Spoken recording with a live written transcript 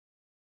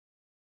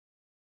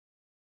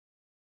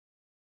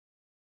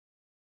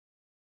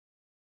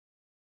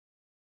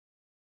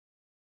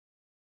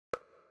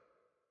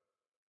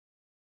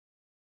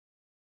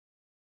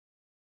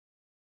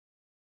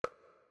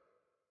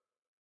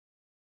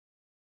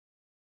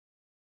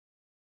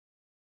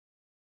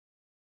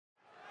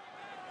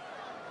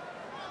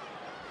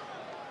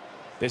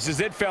This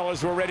is it,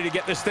 fellas. We're ready to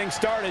get this thing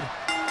started.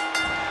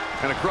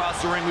 And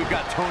across the ring, we've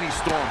got Toni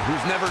Storm, who's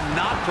never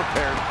not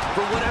prepared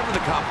for whatever the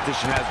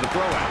competition has to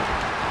throw at her.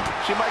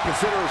 She might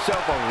consider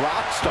herself a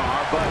rock star,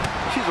 but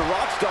she's a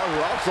rock star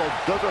who also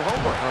does her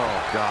homework. Oh,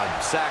 God.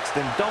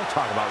 Saxton, don't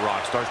talk about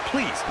rock stars.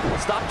 Please,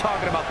 stop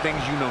talking about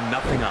things you know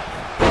nothing of.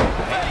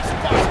 Face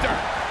buster!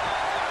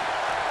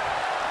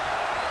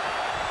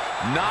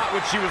 Not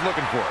what she was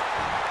looking for.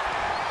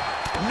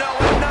 No,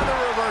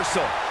 another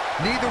reversal.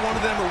 Neither one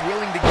of them are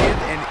willing to give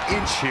an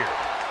inch here.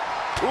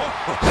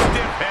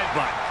 Stiff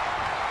headbutt.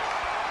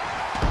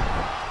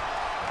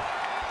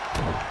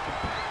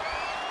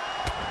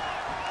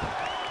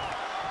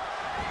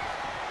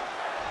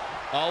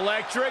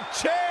 Electric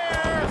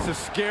chair! This is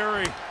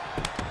scary.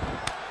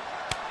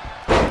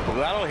 Well,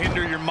 that'll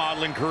hinder your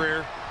modeling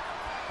career.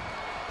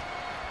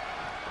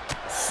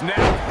 Snap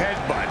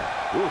headbutt.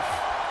 Oof.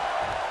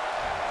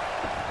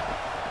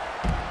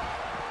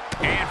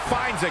 And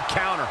finds a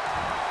counter.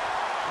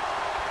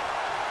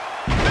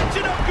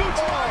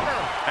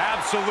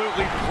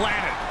 Absolutely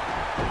planted.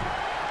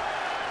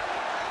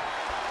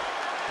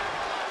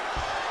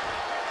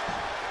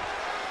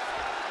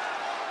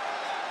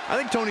 I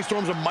think Toni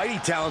Storm's a mighty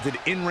talented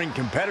in-ring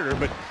competitor,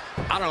 but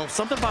I don't know,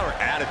 something about her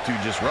attitude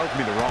just rubs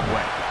me the wrong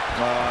way.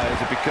 Is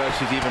it because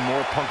she's even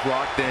more punk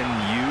rock than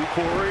you,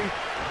 Corey?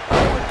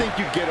 I would think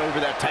you'd get over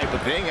that type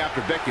of thing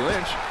after Becky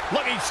Lynch.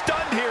 Looking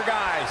stunned here,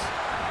 guys.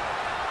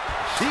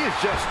 She is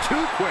just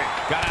too quick.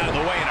 Got out of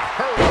the way in a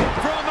hurry.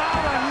 From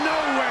out of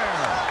nowhere.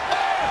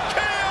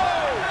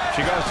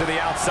 She goes to the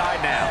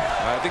outside now.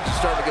 I think she's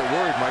starting to get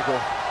worried, Michael.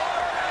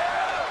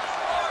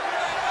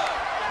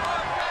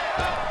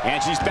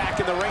 And she's back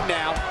in the ring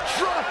now.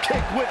 Drop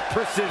kick with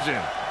precision.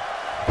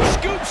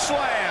 Scoop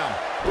slam.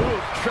 Ooh,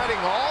 treading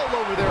all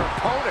over their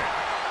opponent.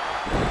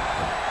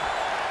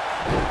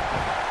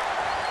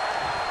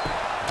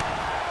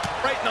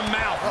 Right in the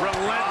mouth.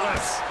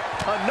 Relentless.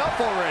 Enough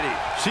already.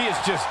 She is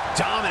just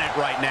dominant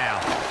right now.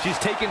 She's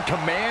taken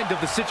command of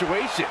the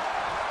situation.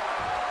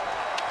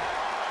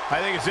 I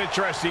think it's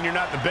interesting you're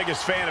not the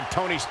biggest fan of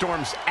Toni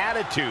Storm's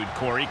attitude,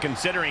 Corey,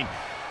 considering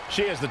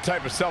she has the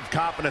type of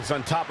self-confidence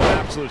on top of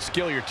absolute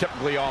skill you're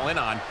typically all in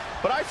on.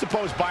 But I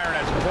suppose Byron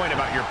has a point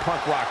about your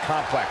punk rock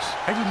complex.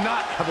 I do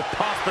not have a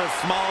pasta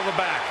small in the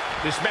back.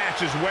 This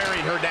match is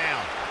wearing her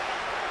down.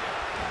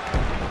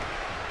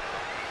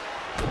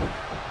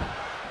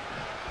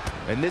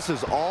 And this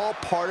is all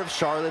part of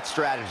Charlotte's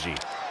strategy.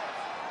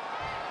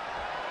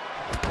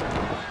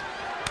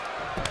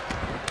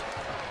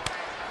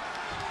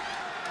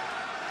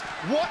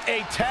 What a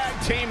tag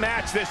team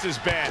match this has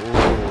been. Ooh.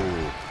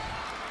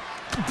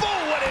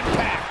 Boom, what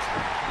impact.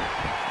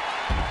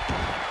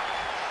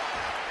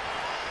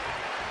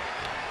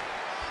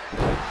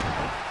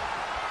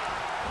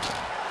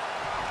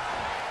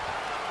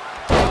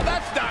 Oh,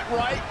 that's not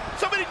right.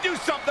 Somebody do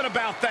something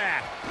about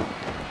that.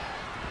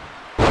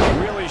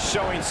 Really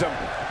showing some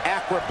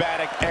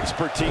acrobatic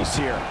expertise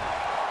here.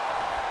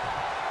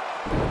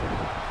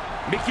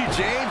 Mickie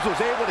James was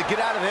able to get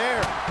out of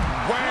there.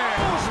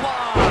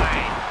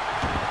 Clothesline.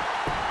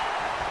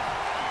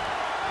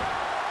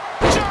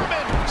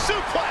 German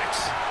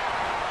suplex.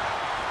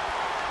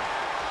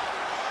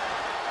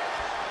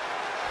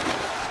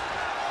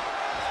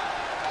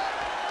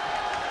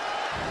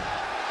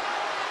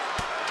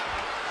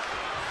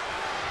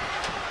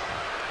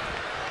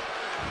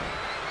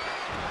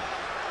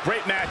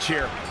 Great match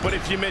here, but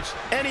if you missed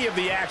any of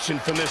the action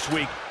from this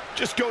week,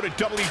 just go to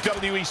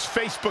WWE's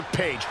Facebook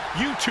page,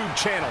 YouTube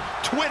channel,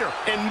 Twitter,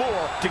 and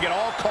more to get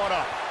all caught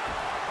up.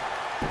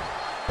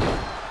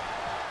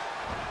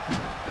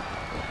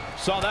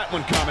 Saw that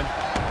one coming.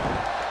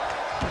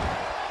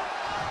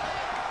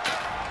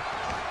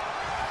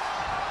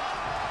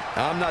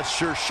 I'm not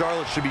sure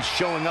Charlotte should be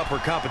showing up her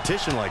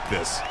competition like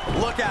this.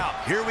 Look out,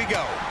 here we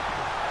go.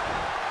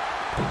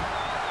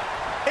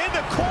 In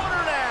the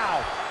corner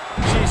now.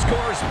 She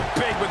scores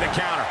big with the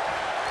counter.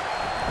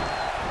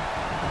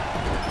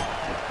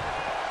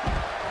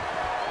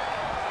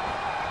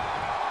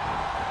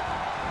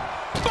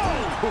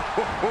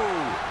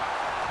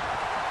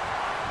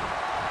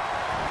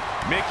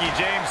 Mickie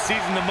James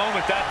seizing the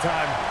moment that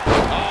time.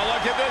 Oh,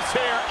 look at this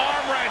here.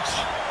 Arm wrench.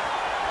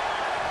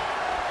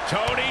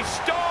 Toni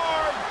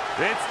Storm.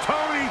 It's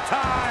Toni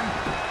time.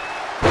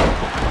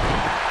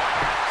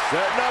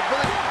 Setting up for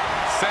the...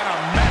 Sent a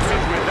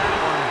message with that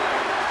one.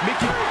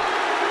 Mickie.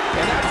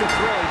 And that's a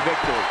thrilling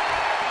victory.